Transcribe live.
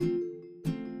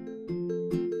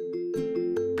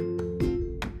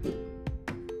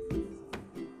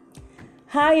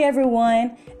Hi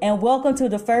everyone, and welcome to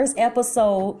the first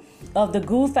episode of the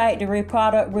GOO Factory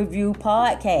Product Review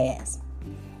Podcast.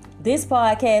 This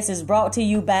podcast is brought to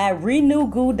you by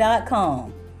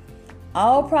RenewGoo.com.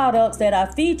 All products that are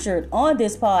featured on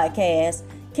this podcast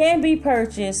can be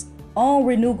purchased on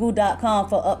RenewGoo.com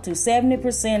for up to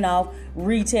 70% off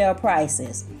retail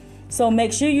prices. So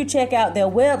make sure you check out their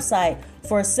website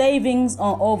for savings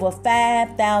on over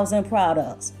 5,000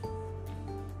 products.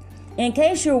 In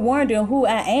case you're wondering who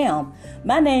I am,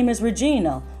 my name is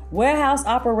Regina, Warehouse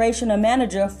Operational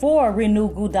Manager for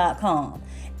RenewGoo.com,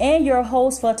 and your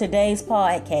host for today's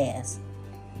podcast.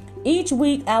 Each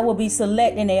week, I will be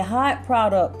selecting a hot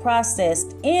product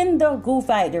processed in the GOO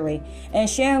Factory and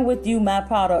sharing with you my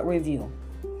product review.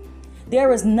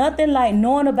 There is nothing like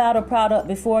knowing about a product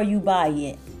before you buy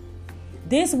it.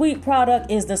 This week's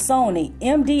product is the Sony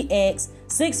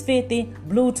MDX-650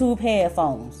 Bluetooth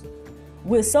headphones.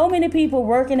 With so many people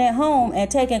working at home and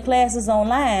taking classes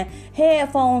online,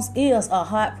 headphones is a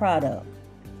hot product.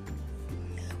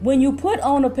 When you put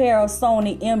on a pair of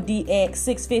Sony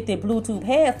MDX-650 Bluetooth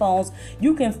headphones,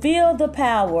 you can feel the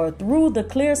power through the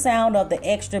clear sound of the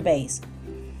extra bass.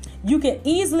 You can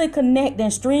easily connect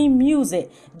and stream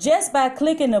music just by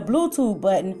clicking the Bluetooth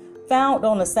button found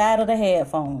on the side of the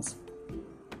headphones.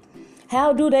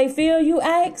 How do they feel, you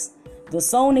ask? The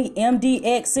Sony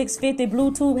MDX-650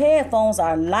 Bluetooth headphones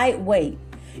are lightweight.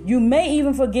 You may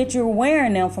even forget you're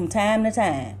wearing them from time to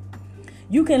time.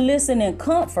 You can listen in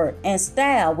comfort and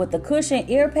style with the cushion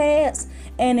ear pads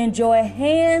and enjoy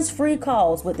hands-free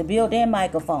calls with the built-in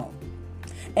microphone.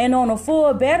 And on a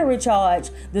full battery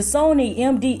charge, the Sony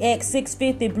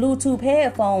MDX-650 Bluetooth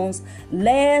headphones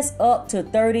last up to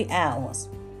 30 hours.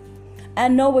 I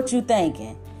know what you're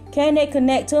thinking. Can they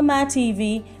connect to my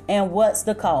TV, and what's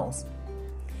the cost?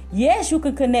 Yes, you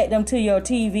can connect them to your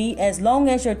TV as long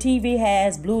as your TV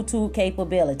has Bluetooth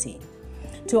capability.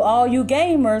 To all you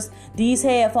gamers, these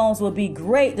headphones will be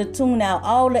great to tune out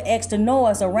all the extra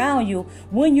noise around you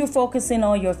when you're focusing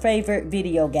on your favorite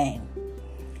video game.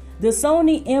 The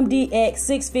Sony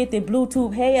MDX-650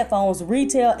 Bluetooth headphones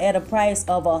retail at a price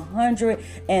of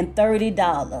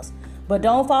 $130. But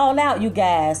don't fall out, you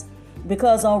guys,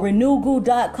 because on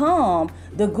RenewGoo.com,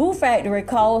 the GOO Factory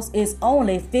cost is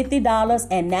only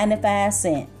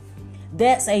 $50.95.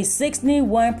 That's a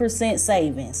 61%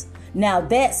 savings. Now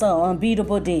that's an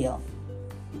unbeatable deal.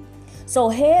 So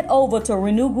head over to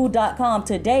RenewGoo.com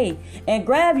today and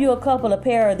grab you a couple of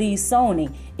pair of these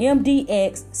Sony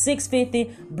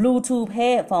MDX-650 Bluetooth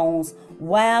headphones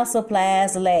while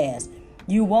supplies last.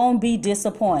 You won't be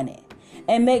disappointed.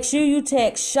 And make sure you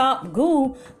text Shop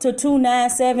GOO to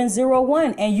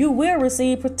 29701 and you will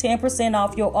receive 10%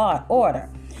 off your order.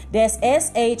 That's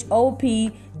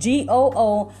SHOPGOO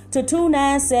to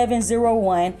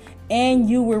 29701 and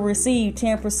you will receive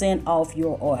 10% off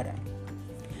your order.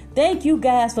 Thank you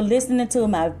guys for listening to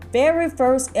my very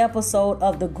first episode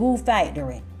of the GOO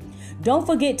Factory. Don't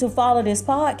forget to follow this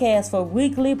podcast for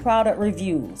weekly product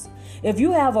reviews. If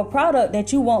you have a product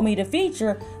that you want me to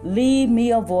feature, leave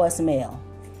me a voicemail.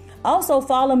 Also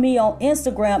follow me on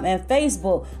Instagram and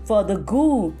Facebook for the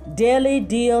GOO Daily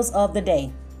Deals of the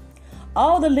Day.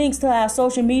 All the links to our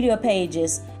social media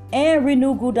pages and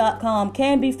RenewGoo.com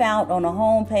can be found on the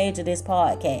homepage of this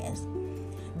podcast.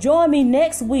 Join me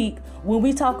next week when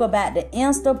we talk about the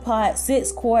Instapot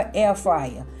 6-quart air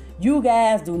fryer. You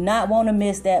guys do not want to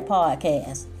miss that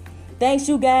podcast. Thanks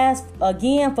you guys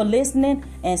again for listening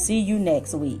and see you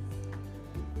next week.